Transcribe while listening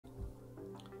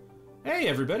Hey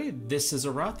everybody, this is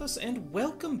Aurathas, and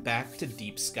welcome back to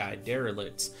Deep Sky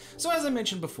Derelicts. So as I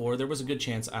mentioned before, there was a good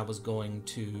chance I was going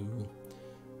to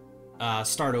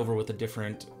start over with a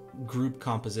different group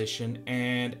composition,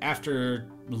 and after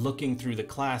looking through the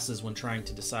classes when trying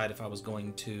to decide if I was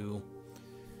going to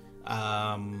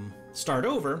start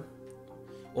over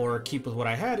or keep with what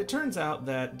I had, it turns out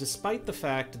that despite the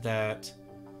fact that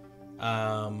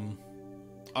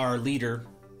our leader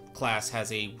class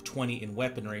has a 20 in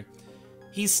weaponry,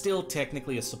 he's still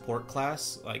technically a support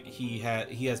class. Like he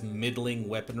has middling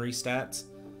weaponry stats,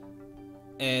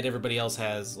 and everybody else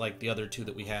has, like the other two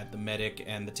that we had, the medic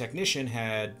and the technician,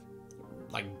 had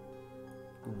like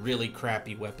really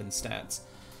crappy weapon stats.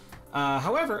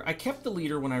 However, I kept the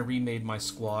leader when I remade my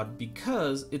squad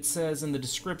because it says in the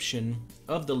description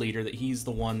of the leader that he's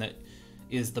the one that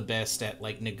is the best at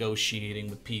like negotiating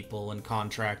with people and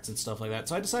contracts and stuff like that.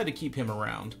 So I decided to keep him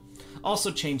around.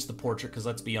 Also changed the portrait because,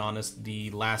 let's be honest, the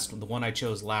one I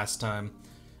chose last time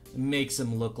makes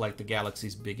him look like the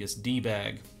galaxy's biggest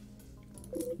D-bag.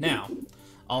 Now,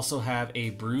 also have a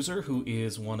bruiser who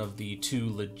is one of the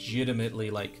two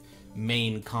legitimately like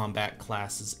main combat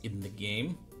classes in the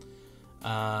game.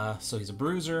 So he's a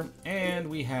bruiser, and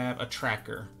we have a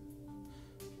tracker.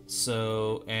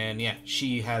 So, and yeah,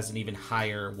 she has an even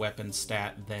higher weapon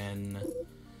stat than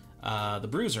the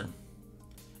bruiser.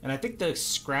 And I think the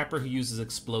scrapper who uses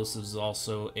explosives is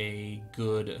also a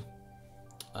good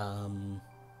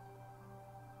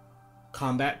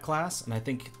combat class, and I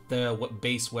think the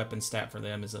base weapon stat for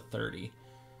them is a 30.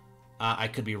 I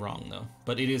could be wrong though,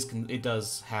 but it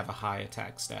does have a high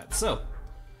attack stat. So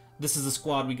this is the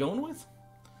squad we going with.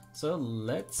 So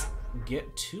let's get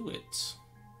to it.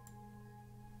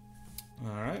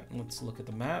 Alright, let's look at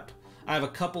the map. I have a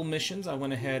couple missions. I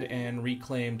went ahead and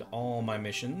reclaimed all my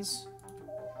missions.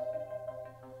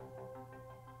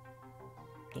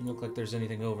 Doesn't look like there's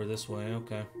anything over this way.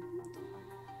 Okay.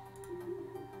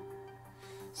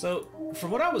 So, from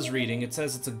what I was reading, it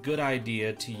says it's a good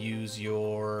idea to use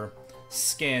your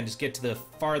scan. Just get to the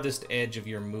farthest edge of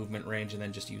your movement range and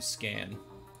then just use scan.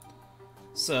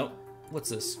 So, what's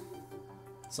this?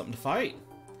 Something to fight?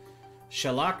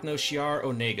 Shalak no Shiar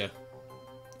Onega.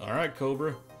 Alright,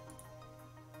 Cobra.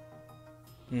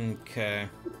 Okay.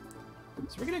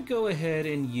 So we're gonna go ahead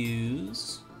and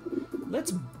use...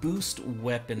 Let's boost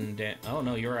weapon damage. Oh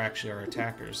no, you're actually our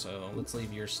attacker, so let's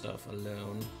leave your stuff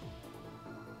alone.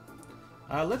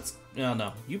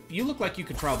 No. You look like you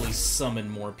could probably summon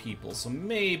more people, so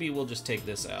maybe we'll just take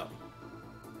this out.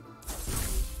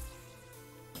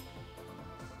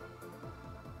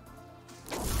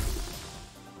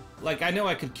 Like, I know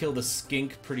I could kill the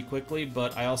skink pretty quickly,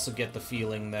 but I also get the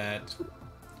feeling that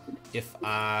if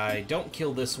I don't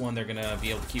kill this one, they're gonna be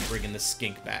able to keep bringing the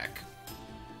skink back.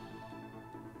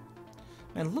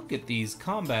 And look at these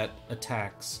combat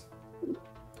attacks.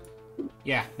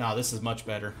 Yeah, no, this is much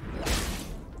better.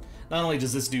 Not only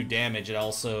does this do damage, it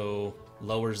also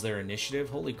lowers their initiative.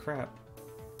 Holy crap.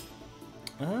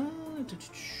 So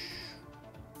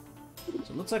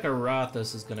it looks like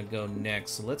Aurathas is going to go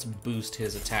next, so let's boost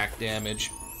his attack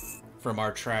damage from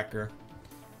our tracker.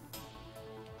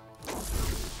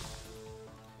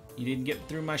 You didn't get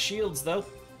through my shields, though.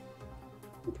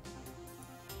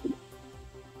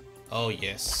 Oh,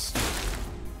 yes.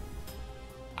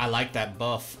 I like that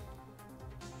buff.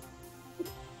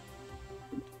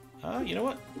 You know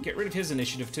what? Get rid of his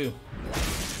initiative, too.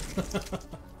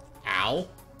 Ow.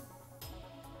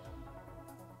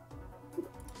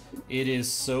 It is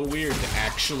so weird to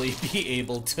actually be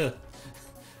able to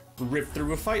rip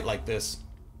through a fight like this.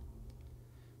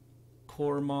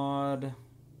 Core mod.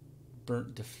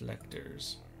 Burnt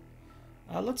deflectors.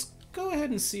 Let's go ahead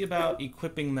and see about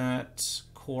equipping that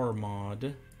core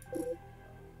mod.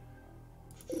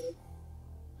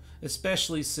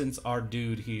 Especially since our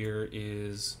dude here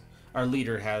is... Our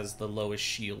leader has the lowest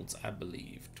shields, I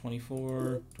believe.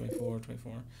 24, 24,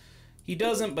 24. He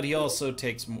doesn't, but he also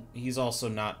takes... He's also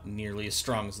not nearly as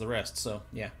strong as the rest, so,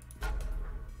 yeah.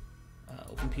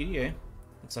 Open PDA.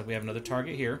 Looks like we have another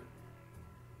target here.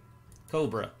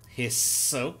 Cobra.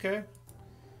 Hiss. Okay.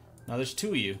 Now there's two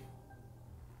of you.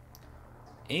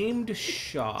 Aimed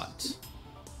shot.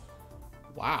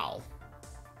 Wow.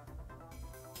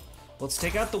 Let's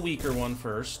take out the weaker one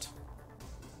first.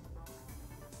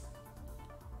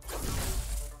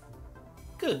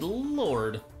 Good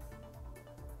lord.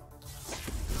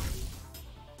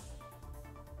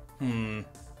 I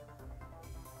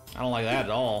don't like that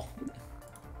at all.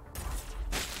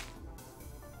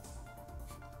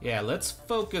 Yeah, let's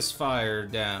focus fire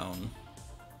down.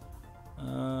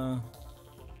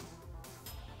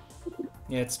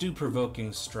 Yeah, it's do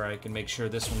provoking strike and make sure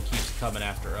this one keeps coming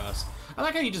after us. I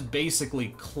like how you just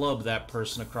basically club that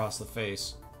person across the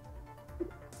face.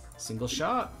 Single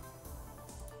shot.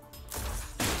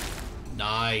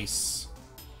 Nice.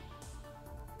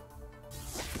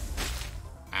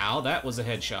 Ow, that was a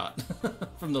headshot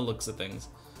from the looks of things.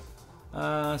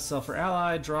 Sell for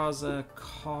ally, draws a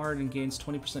card and gains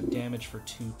 20% damage for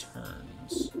 2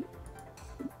 turns.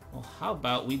 Well, how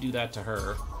about we do that to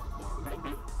her?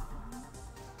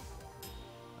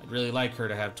 I'd really like her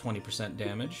to have 20%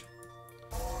 damage.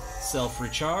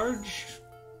 Self-recharge.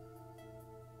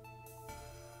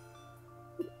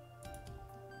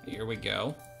 Here we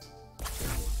go.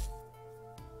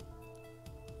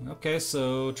 Okay,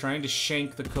 so trying to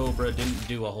shank the Cobra didn't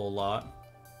do a whole lot.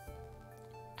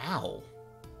 Ow.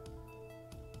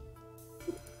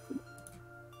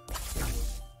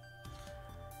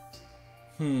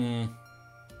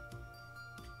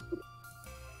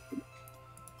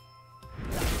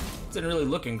 Isn't really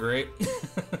looking great.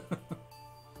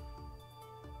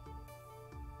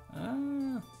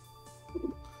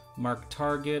 Mark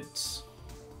target.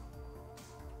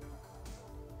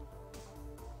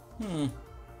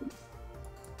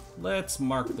 Let's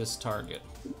mark this target.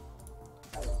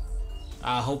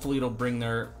 Hopefully it'll bring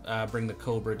the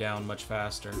Cobra down much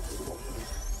faster.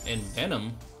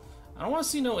 Envenom? I don't want to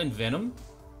see no Envenom.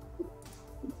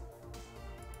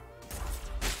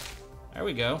 There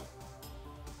we go.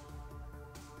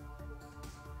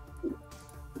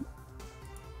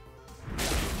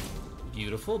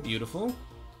 Beautiful, beautiful.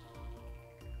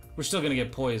 We're still gonna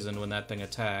get poisoned when that thing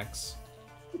attacks.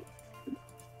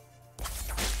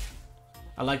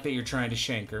 I like that you're trying to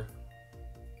shank her.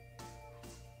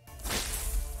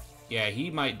 Yeah, he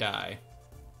might die.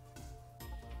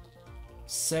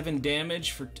 7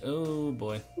 damage for... Oh,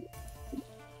 boy.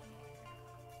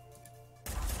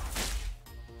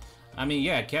 I mean,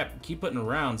 yeah, keep putting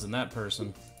rounds in that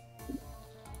person.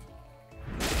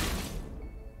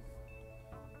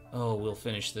 Oh, we'll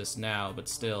finish this now, but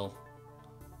still.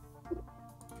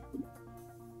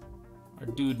 Our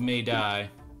dude may die.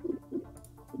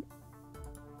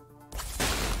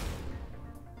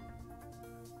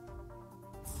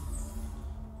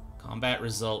 Combat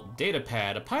result.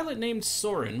 Datapad. A pilot named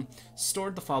Soren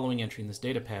stored the following entry in this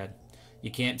datapad.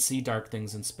 You can't see dark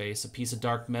things in space. A piece of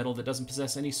dark metal that doesn't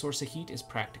possess any source of heat is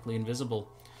practically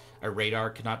invisible. A radar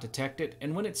cannot detect it,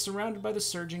 and when it's surrounded by the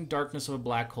surging darkness of a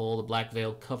black hole, the black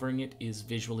veil covering it is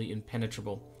visually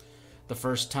impenetrable. The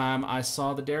first time I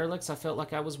saw the derelicts, I felt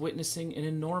like I was witnessing an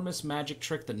enormous magic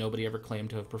trick that nobody ever claimed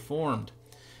to have performed.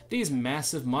 These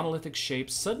massive monolithic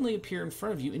shapes suddenly appear in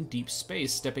front of you in deep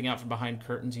space, stepping out from behind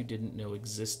curtains you didn't know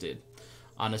existed.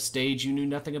 On a stage you knew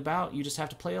nothing about, you just have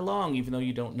to play along, even though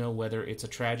you don't know whether it's a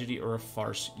tragedy or a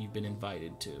farce you've been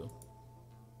invited to.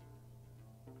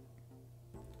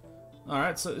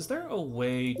 Alright, so is there a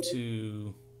way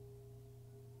to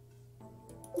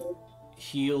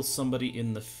heal somebody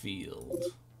in the field?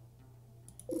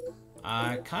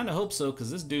 I kind of hope so,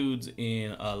 because this dude's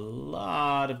in a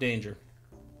lot of danger.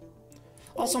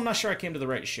 Also, I'm not sure I came to the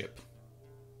right ship.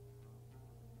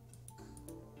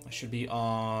 I should be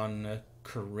on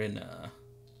Corinna.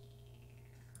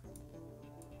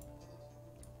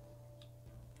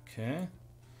 Okay.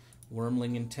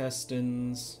 Wormling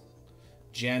intestines.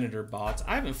 Janitor bots.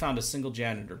 I haven't found a single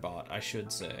janitor bot, I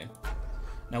should say.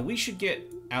 Now, we should get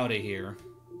out of here.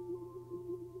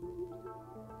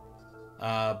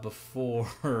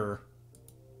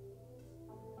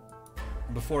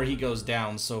 Before he goes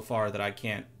down so far that I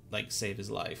can't, like, save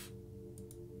his life.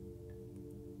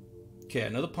 Okay, I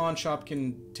know the pawn shop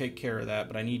can take care of that,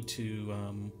 but I need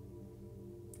to,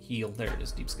 heal. There it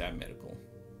is, Deep Sky Medical.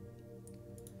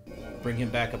 Bring him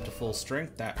back up to full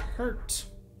strength. That hurt.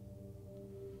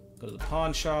 Go to the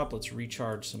pawn shop. Let's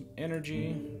recharge some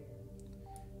energy.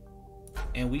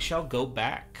 And we shall go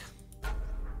back.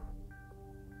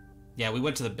 Yeah, we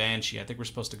went to the Banshee. I think we're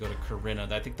supposed to go to Corinna.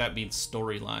 I think that means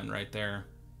storyline right there.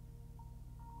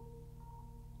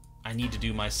 I need to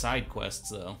do my side quests,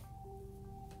 though.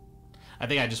 I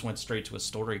think I just went straight to a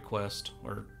story quest.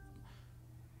 Or...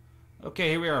 Okay,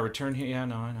 here we are. Return here. Yeah,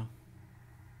 no, I know.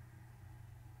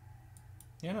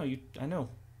 Yeah, no, I know.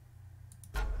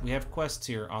 We have quests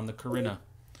here on the Corinna.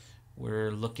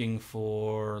 We're looking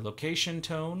for location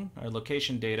tone, or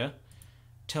location data.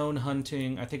 Tone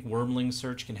hunting. I think wormling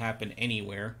search can happen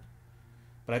anywhere.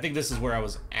 But I think this is where I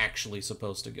was actually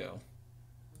supposed to go.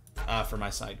 For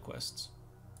my side quests.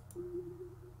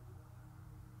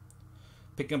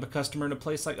 Picking up a customer in a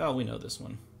place like... Oh, we know this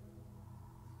one.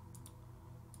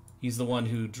 He's the one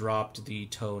who dropped the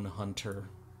tone hunter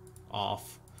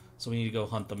off. So we need to go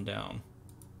hunt them down.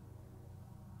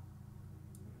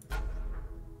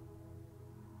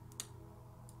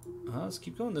 Let's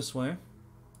keep going this way.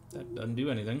 That doesn't do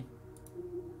anything.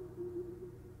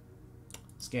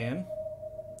 Scan.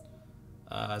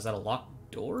 Is that a locked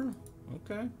door?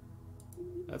 Okay.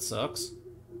 That sucks.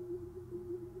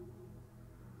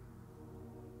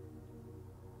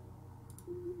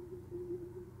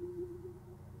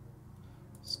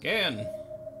 Scan.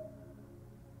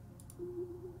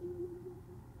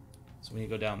 So we need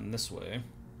to go down this way.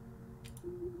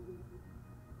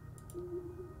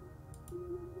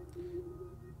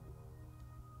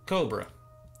 Cobra.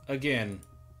 Again.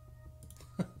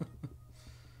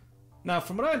 Now,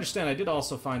 from what I understand, I did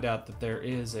also find out that there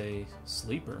is a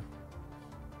sleeper.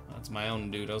 That's my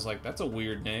own dude. I was like, that's a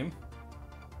weird name.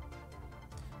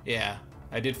 Yeah,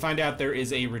 I did find out there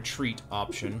is a retreat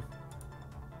option.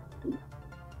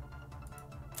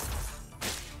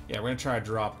 Yeah, we're gonna try to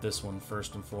drop this one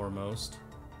first and foremost.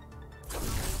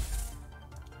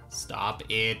 Stop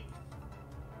it.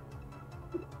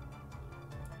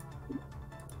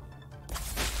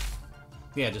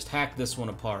 Yeah, just hack this one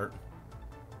apart.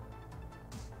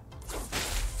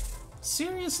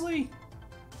 Seriously?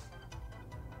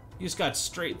 You just got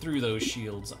straight through those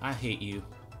shields. I hate you.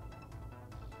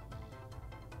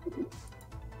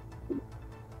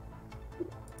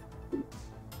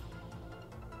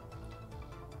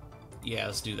 Yeah,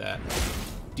 let's do that.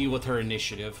 Deal with her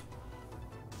initiative.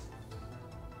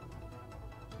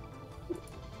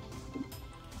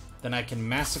 Then I can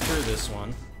massacre this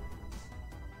one.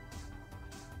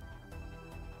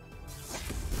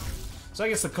 So I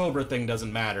guess the Cobra thing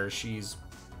doesn't matter. She's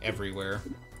everywhere.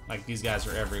 Like, these guys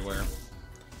are everywhere.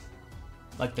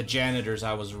 Like the janitors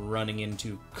I was running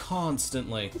into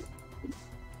constantly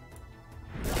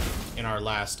in our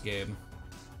last game.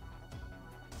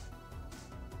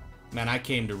 Man, I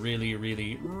came to really,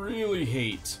 really, really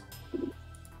hate.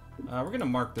 We're gonna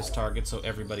mark this target so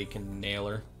everybody can nail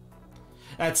her.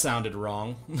 That sounded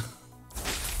wrong.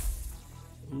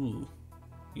 Ooh.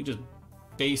 You just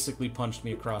basically punched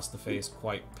me across the face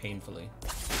quite painfully.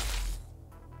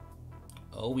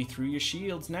 Oh, we threw your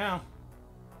shields now.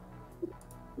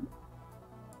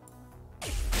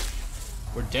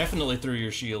 We're definitely through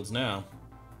your shields now.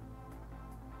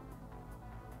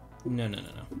 No, no, no,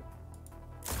 no.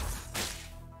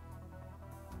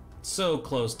 So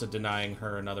close to denying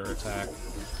her another attack.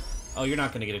 Oh, you're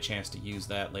not going to get a chance to use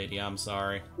that, lady. I'm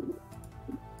sorry.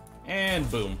 And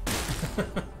boom.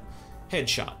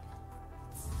 Headshot.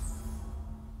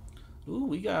 Ooh,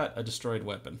 we got a destroyed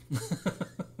weapon.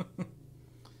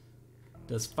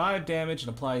 Does 5 damage and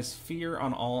applies fear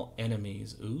on all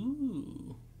enemies.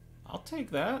 Ooh. I'll take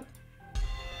that.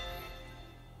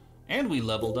 And we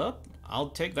leveled up. I'll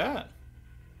take that.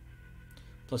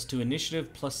 +2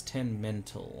 initiative, +10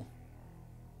 mental.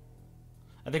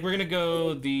 I think we're gonna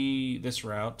go this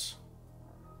route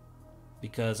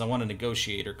because I want a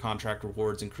negotiator. Contract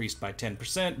rewards increased by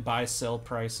 10%. Buy sell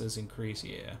prices increase.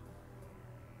 Yeah.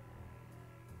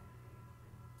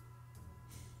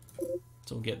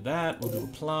 So we'll get that. We'll do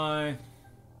apply.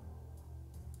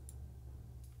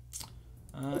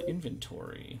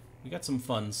 Inventory. We got some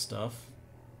fun stuff.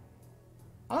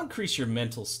 I'll increase your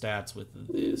mental stats with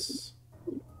this.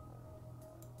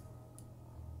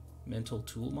 Mental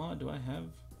tool mod, do I have?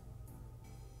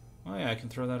 Oh yeah, I can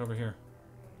throw that over here.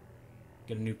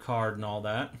 Get a new card and all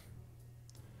that.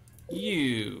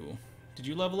 You. Did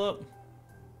you level up?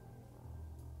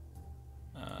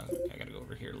 I gotta go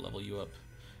over here to level you up.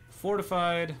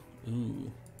 Fortified.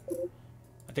 Ooh.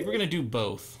 I think we're gonna do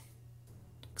both.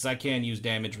 Because I can use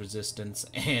damage resistance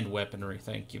and weaponry,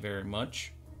 thank you very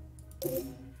much.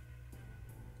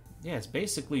 Yeah, it's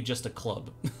basically just a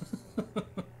club.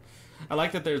 I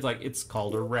like that there's like, it's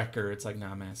called a wrecker. It's like,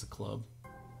 nah man, it's a club.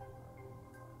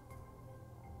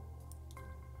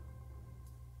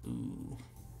 Ooh.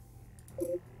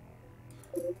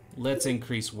 Let's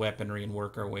increase weaponry and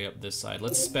work our way up this side.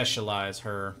 Let's specialize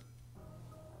her.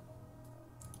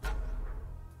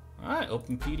 Alright,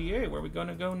 open PDA. Where are we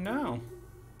gonna go now?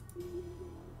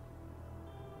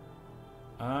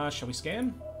 Shall we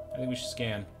scan? I think we should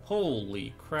scan.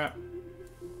 Holy crap.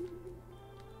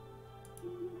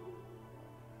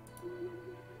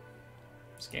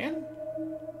 Scan?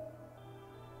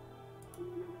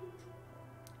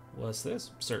 What's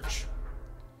this? Search.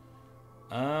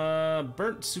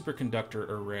 Burnt superconductor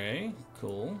array.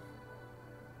 Cool.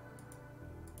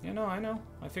 Yeah, no, I know.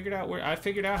 I figured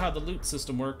out how the loot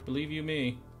system worked, believe you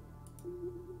me.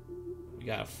 We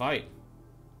gotta fight.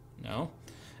 No.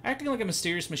 Acting like a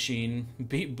mysterious machine.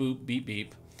 Beep boop, beep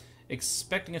beep.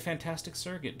 Expecting a fantastic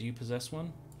surrogate. Do you possess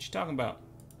one? What you talking about?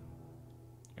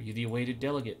 Are you the awaited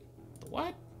delegate? The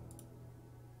what?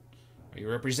 Are you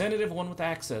a representative? One with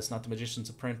access, not the magician's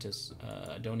apprentice.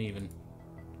 Don't even.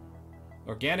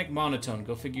 Organic monotone.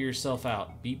 Go figure yourself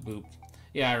out. Beep boop.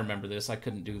 Yeah, I remember this. I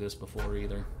couldn't do this before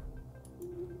either.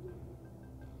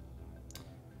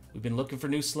 We've been looking for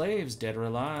new slaves, dead or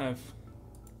alive.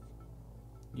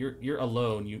 You're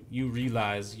alone. You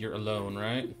realize you're alone,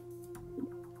 right?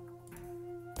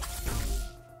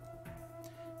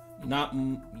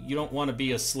 You don't want to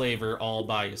be a slaver all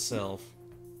by yourself.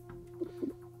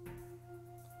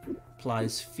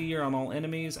 Applies fear on all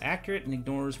enemies, accurate, and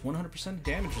ignores 100%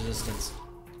 damage resistance.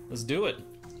 Let's do it.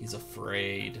 He's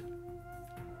afraid.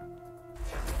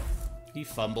 He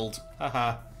fumbled.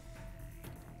 Haha.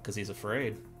 Because he's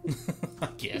afraid. I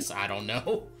guess. I don't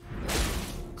know.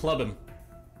 Club him.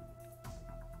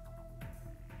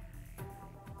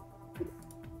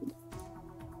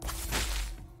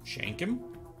 Shank him.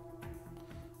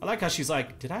 I like how she's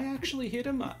like, did I actually hit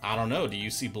him? I don't know. Do you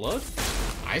see blood?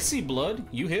 I see blood.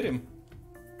 You hit him.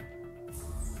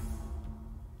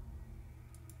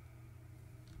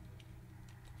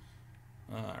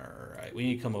 Alright, we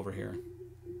need to come over here.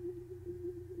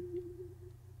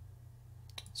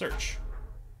 Search.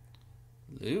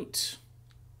 Loot.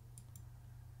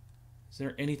 Is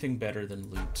there anything better than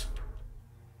loot?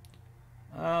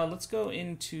 Let's go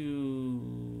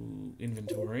into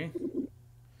inventory.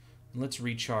 Let's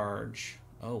recharge.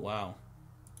 Oh, wow.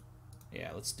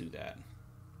 Yeah, let's do that.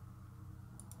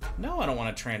 No, I don't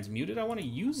want to transmute it. I want to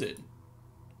use it.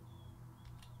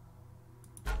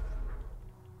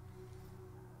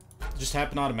 Just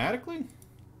happen automatically?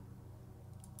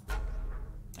 I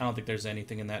don't think there's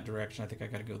anything in that direction. I think I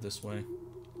gotta go this way.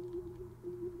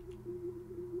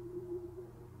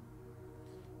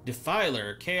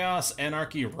 Defiler. Chaos,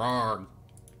 anarchy, rawr.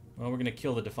 Well, we're gonna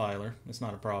kill the Defiler. It's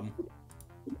not a problem.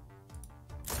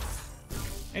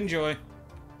 Enjoy. I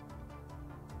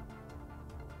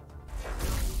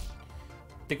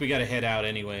think we gotta head out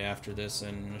anyway after this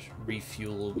and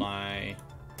refuel my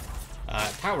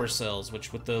power cells,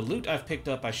 which with the loot I've picked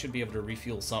up, I should be able to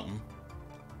refuel something.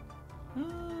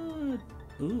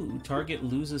 Ooh, target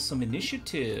loses some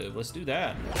initiative. Let's do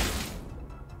that.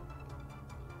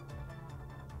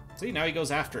 See, now he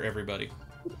goes after everybody.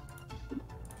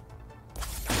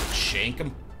 Shank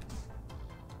him.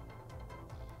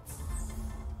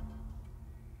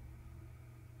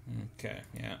 Okay,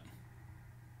 yeah.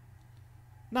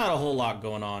 Not a whole lot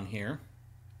going on here.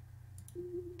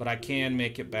 But I can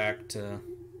make it back to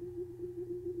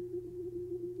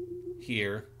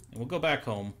here. And we'll go back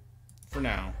home for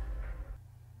now.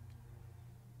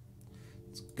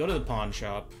 Let's go to the pawn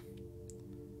shop.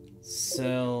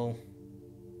 Sell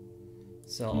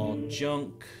all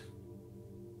junk.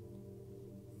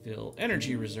 Fill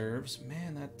energy reserves.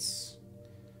 Man, that's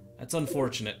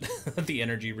unfortunate that the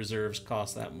energy reserves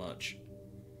cost that much.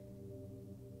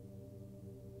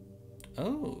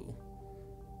 Oh.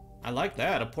 I like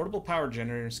that. A portable power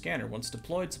generator scanner. Once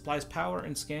deployed, supplies power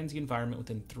and scans the environment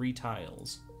within 3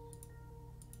 tiles.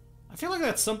 I feel like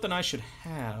that's something I should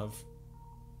have.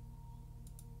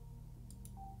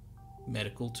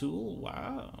 Medical tool?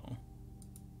 Wow.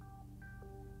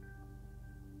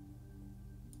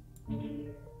 I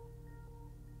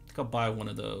think I'll buy one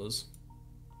of those.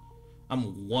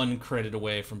 I'm 1 credit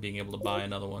away from being able to buy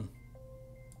another one.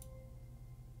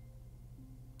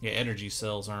 Yeah, energy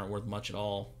cells aren't worth much at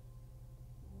all.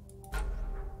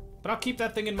 But I'll keep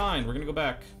that thing in mind. We're gonna go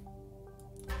back.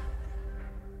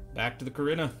 Back to the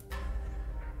Corinna.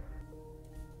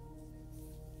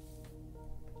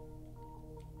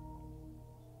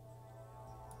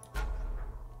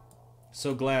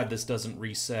 So glad this doesn't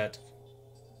reset.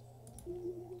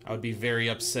 I would be very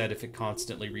upset if it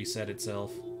constantly reset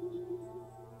itself.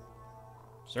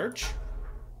 Search.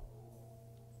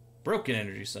 Broken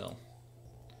energy cell.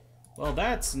 Well,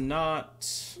 that's not...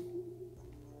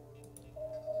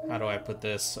 How do I put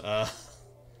this?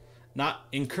 Not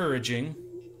encouraging.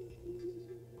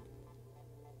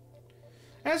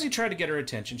 As you try to get her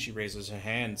attention, she raises her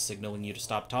hand, signaling you to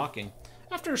stop talking.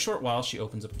 After a short while, she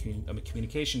opens up a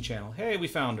communication channel. Hey, we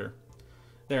found her.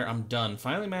 There, I'm done.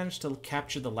 Finally managed to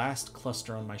capture the last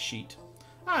cluster on my sheet.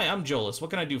 Hi, I'm Jolas. What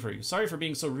can I do for you? Sorry for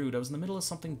being so rude. I was in the middle of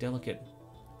something delicate.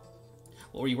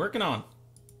 What were you working on?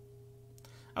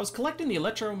 I was collecting the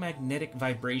electromagnetic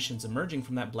vibrations emerging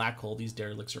from that black hole these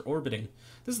derelicts are orbiting.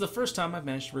 This is the first time I've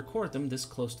managed to record them this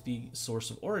close to the source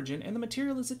of origin, and the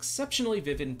material is exceptionally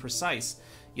vivid and precise.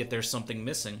 Yet there's something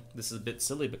missing. This is a bit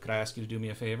silly, but could I ask you to do me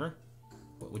a favor?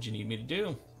 What would you need me to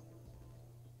do?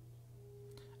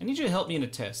 I need you to help me in a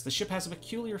test. The ship has a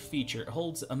peculiar feature. It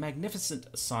holds a magnificent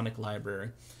sonic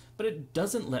library. but it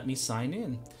doesn't let me sign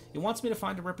in. It wants me to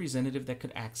find a representative that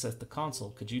could access the console.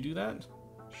 Could you do that?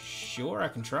 Sure, I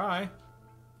can try.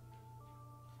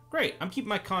 Great, I'm keeping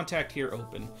my contact here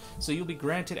open, so you'll be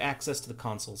granted access to the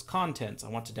console's contents. I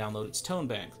want to download its tone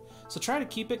bank, so try to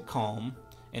keep it calm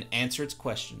and answer its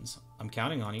questions. I'm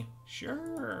counting on you.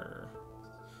 Sure.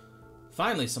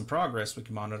 Finally, some progress. We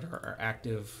can monitor our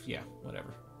active... yeah,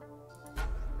 whatever.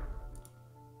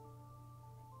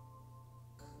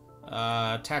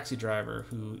 Taxi driver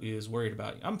who is worried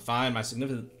about you. I'm fine. My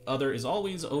significant other is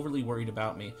always overly worried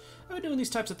about me. I've been doing these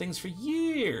types of things for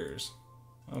years.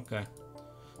 Okay.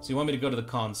 So you want me to go to the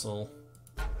console.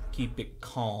 Keep it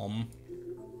calm.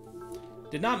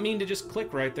 Did not mean to just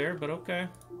click right there, but okay.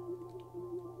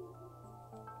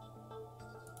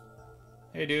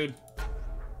 Hey, dude.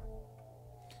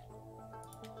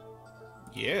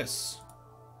 Yes.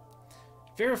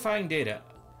 Verifying data.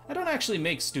 I don't actually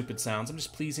make stupid sounds, I'm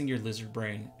just pleasing your lizard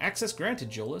brain. Access granted,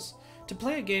 Jolas. To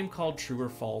play a game called True or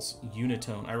False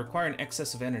Unitone, I require an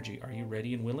excess of energy. Are you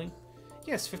ready and willing?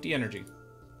 Yes, 50 energy.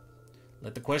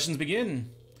 Let the questions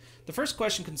begin. The first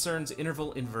question concerns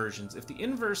interval inversions. If the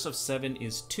inverse of 7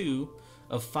 is 2,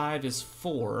 of 5 is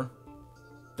 4,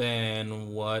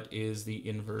 then what is the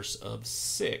inverse of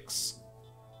 6?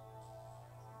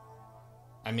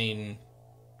 I mean,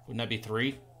 wouldn't that be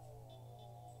 3?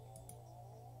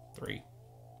 3.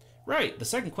 Right, the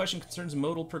second question concerns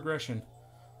modal progression.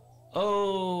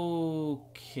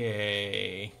 Okay.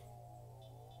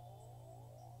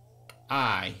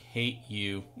 I hate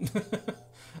you.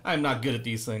 I'm not good at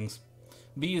these things.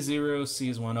 B is 0, C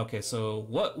is 1. Okay, so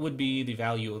what would be the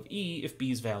value of E if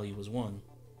B's value was 1?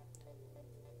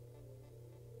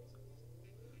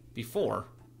 Before.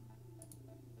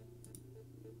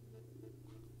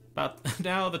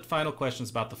 Now the final question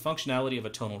is about the functionality of a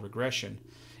tonal regression.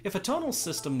 If a tonal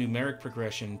system numeric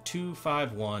progression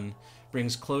 251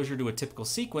 brings closure to a typical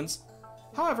sequence,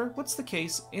 however, what's the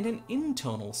case in an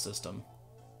intonal system?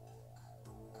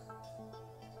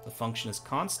 The function is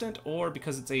constant, or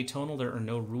because it's atonal, there are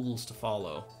no rules to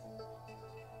follow.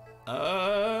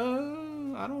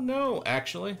 I don't know,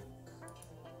 actually.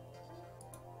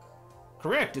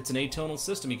 Correct, it's an atonal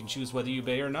system. You can choose whether you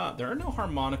obey or not. There are no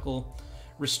harmonical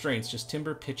restraints, just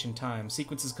timbre, pitch, and time.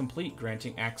 Sequence is complete,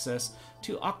 granting access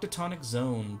to octatonic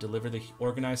zone. Deliver the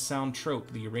organized sound trope,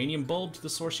 the uranium bulb, to the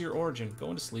source of your origin. Go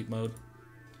into sleep mode.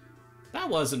 That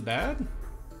wasn't bad.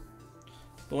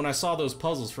 But when I saw those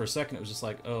puzzles for a second, it was just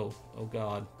like, oh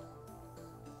god.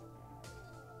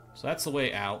 So that's the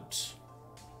way out.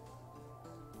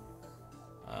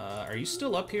 Are you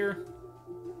still up here?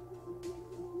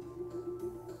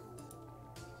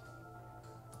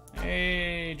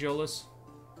 Hey, Jolas.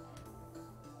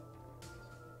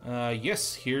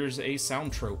 Yes, here's a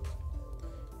sound trope.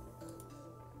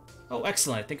 Oh,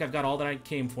 excellent. I think I've got all that I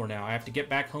came for now. I have to get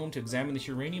back home to examine this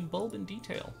uranium bulb in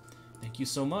detail. Thank you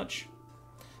so much.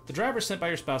 The driver sent by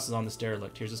your spouse is on this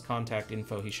derelict. Here's his contact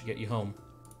info. He should get you home.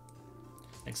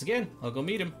 Thanks again. I'll go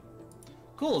meet him.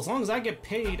 Cool. As long as I get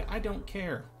paid, I don't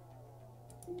care.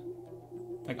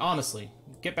 Like, honestly,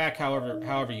 get back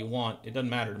however you want. It doesn't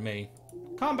matter to me.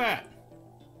 Combat!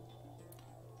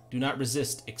 Do not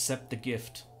resist. Accept the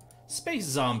gift. Space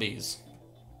zombies.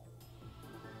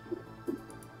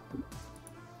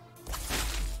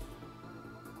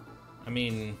 I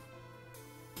mean,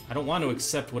 I don't want to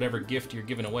accept whatever gift you're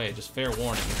giving away. Just fair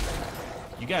warning.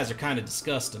 You guys are kind of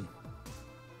disgusting.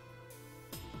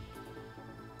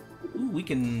 Ooh, we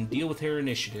can deal with her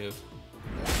initiative.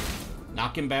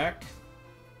 Knock him back.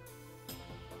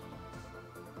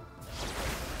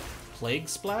 Plague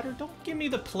splatter? Don't give me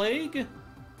the plague.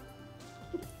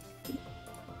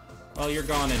 Oh, you're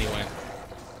gone anyway.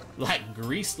 Like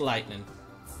greased lightning.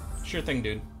 Sure thing,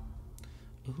 dude.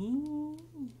 Ooh.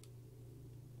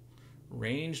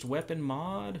 Ranged weapon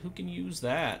mod? Who can use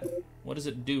that? What does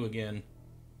it do again?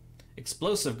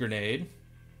 Explosive grenade.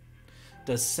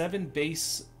 Does 7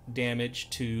 base damage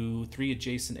to 3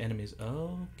 adjacent enemies.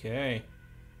 Okay.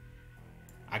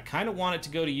 I kind of want it to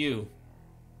go to you.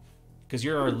 Because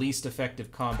you're our least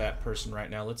effective combat person right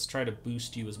now. Let's try to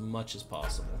boost you as much as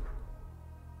possible.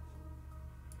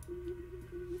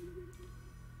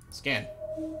 Scan.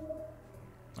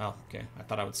 Oh, okay. I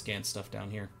thought I would scan stuff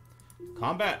down here.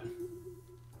 Combat.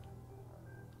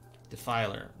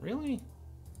 Defiler. Really?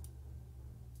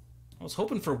 I was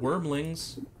hoping for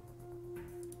wormlings.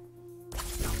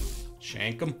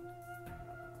 Shank him.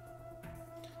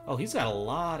 Oh, he's got a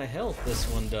lot of health, this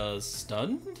one does.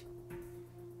 Stunned?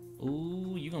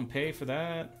 Ooh, you gonna pay for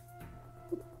that?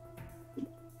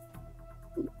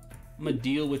 I'm gonna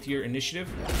deal with your initiative.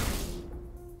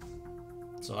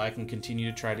 So I can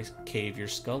continue to try to cave your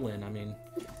skull in. I mean,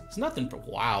 it's nothing but...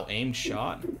 Wow, aimed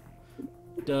shot.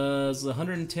 Does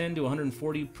 110 to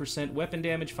 140% weapon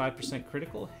damage, 5%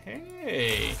 critical.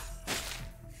 Hey!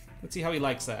 Let's see how he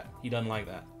likes that. He doesn't like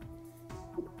that.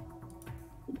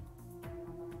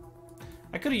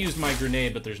 I could have used my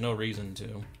grenade, but there's no reason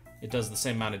to. It does the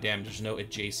same amount of damage. There's no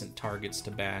adjacent targets to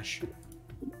bash.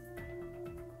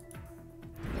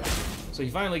 So he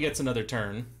finally gets another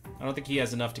turn. I don't think he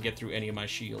has enough to get through any of my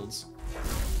shields.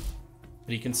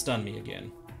 But he can stun me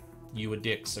again. You a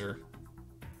dick, sir.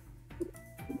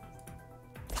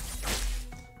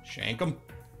 Shank him.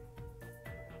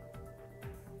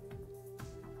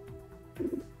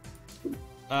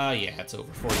 Yeah, it's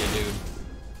over for you, dude.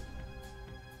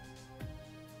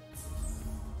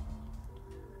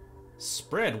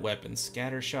 Spread weapon.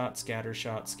 Scatter shot, scatter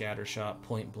shot, scatter shot,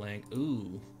 point blank.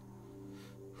 Ooh.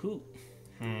 Who?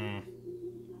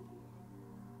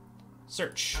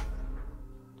 Search.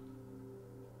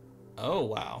 Oh,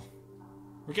 wow.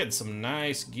 We're getting some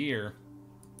nice gear.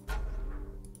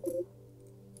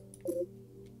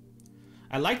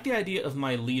 I like the idea of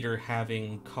my leader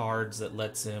having cards that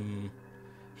lets him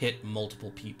hit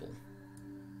multiple people.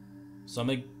 So I'm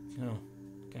gonna... Oh,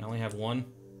 can I only have one?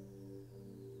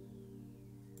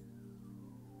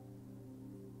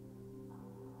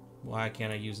 Why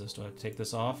can't I use this? Do I have to take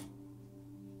this off?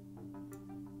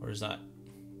 Or is that...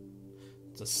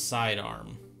 It's a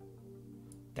sidearm.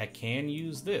 That can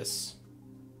use this.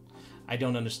 I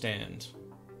don't understand.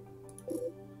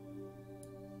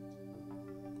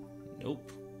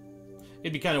 Nope.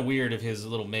 It'd be kind of weird if his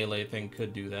little melee thing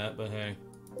could do that, but hey.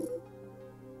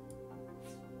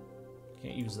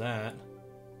 Can't use that.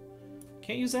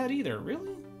 Can't use that either,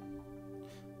 really?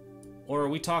 Or are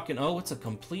we talking... Oh, it's a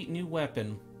complete new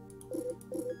weapon.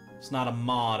 It's not a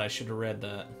mod, I should have read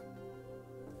that.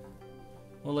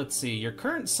 Well, let's see. Your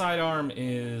current sidearm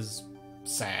is...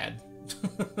 sad.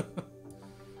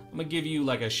 I'm gonna give you,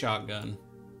 like, a shotgun.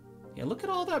 Yeah, look at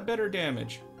all that better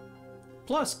damage.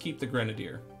 Plus, keep the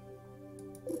grenadier.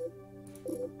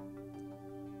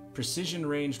 Precision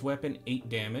ranged weapon, 8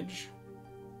 damage.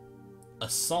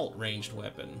 Assault ranged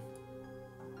weapon.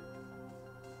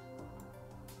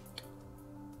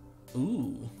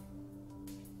 Ooh.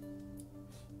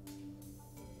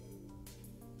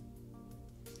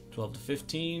 $12 to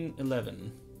 $15,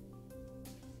 11.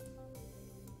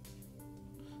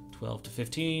 12 to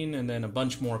 15, and then a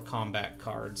bunch more combat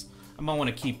cards. I might want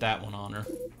to keep that one on her.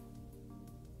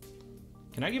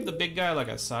 Can I give the big guy like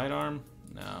a sidearm?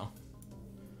 No.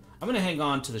 I'm gonna hang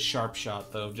on to the sharp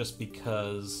shot though, just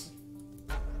because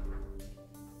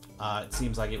it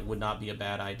seems like it would not be a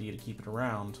bad idea to keep it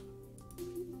around.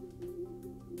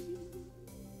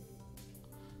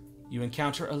 You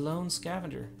encounter a lone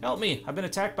scavenger. Help me! I've been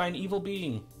attacked by an evil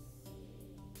being.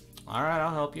 Alright,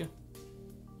 I'll help you.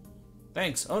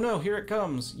 Thanks. Oh no, here it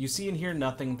comes. You see and hear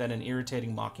nothing than an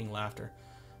irritating, mocking laughter.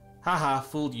 Haha,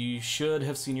 fooled you. You should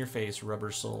have seen your face,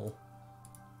 rubber soul.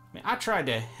 Man, I tried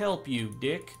to help you,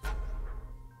 dick.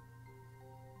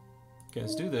 Okay,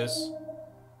 let's do this.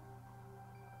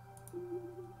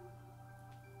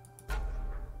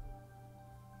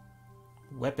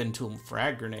 Weapon tool,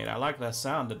 frag grenade. I like the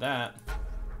sound of that.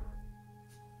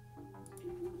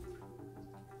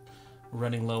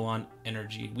 Running low on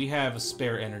energy. We have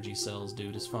spare energy cells,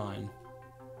 dude. It's fine.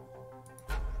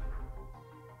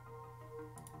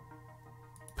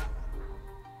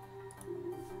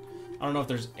 I don't know if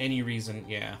there's any reason...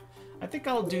 Yeah. I think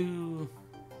I'll do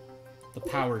the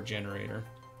power generator.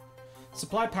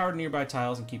 Supply power to nearby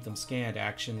tiles and keep them scanned.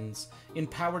 Actions in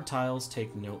powered tiles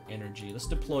take no energy. Let's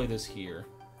deploy this here.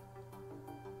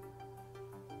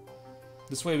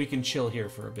 This way we can chill here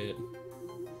for a bit.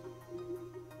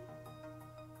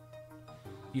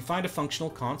 You find a functional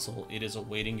console. It is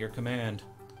awaiting your command.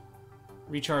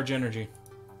 Recharge energy.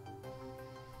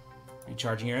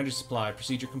 Recharging your energy supply.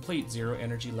 Procedure complete. 0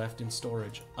 energy left in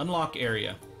storage. Unlock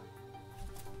area.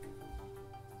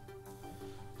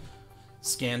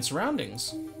 Scan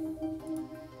surroundings.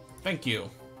 Thank you.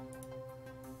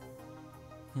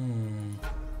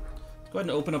 Let's go ahead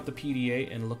and open up the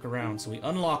PDA and look around. So we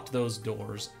unlocked those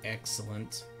doors.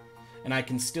 Excellent. And I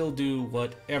can still do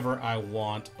whatever I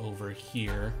want over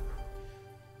here.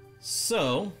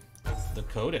 So, the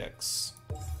Codex.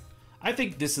 I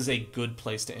think this is a good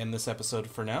place to end this episode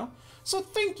for now. So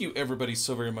thank you everybody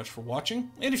so very much for watching.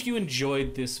 And if you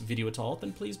enjoyed this video at all,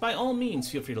 then please by all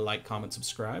means feel free to like, comment,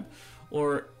 subscribe,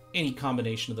 or any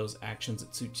combination of those actions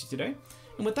that suit you today.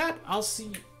 And with that, I'll see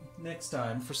you next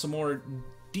time for some more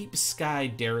Deep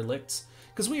Sky Derelicts,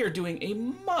 because we are doing a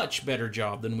much better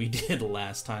job than we did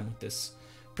last time with this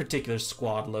particular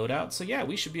squad loadout. So yeah,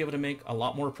 we should be able to make a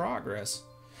lot more progress.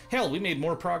 Hell, we made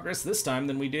more progress this time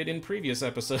than we did in previous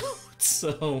episodes.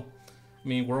 So, I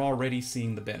mean, we're already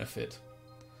seeing the benefit.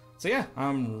 So yeah,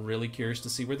 I'm really curious to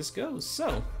see where this goes.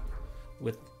 So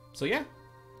yeah,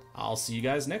 I'll see you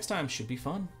guys next time. Should be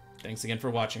fun. Thanks again for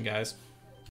watching, guys.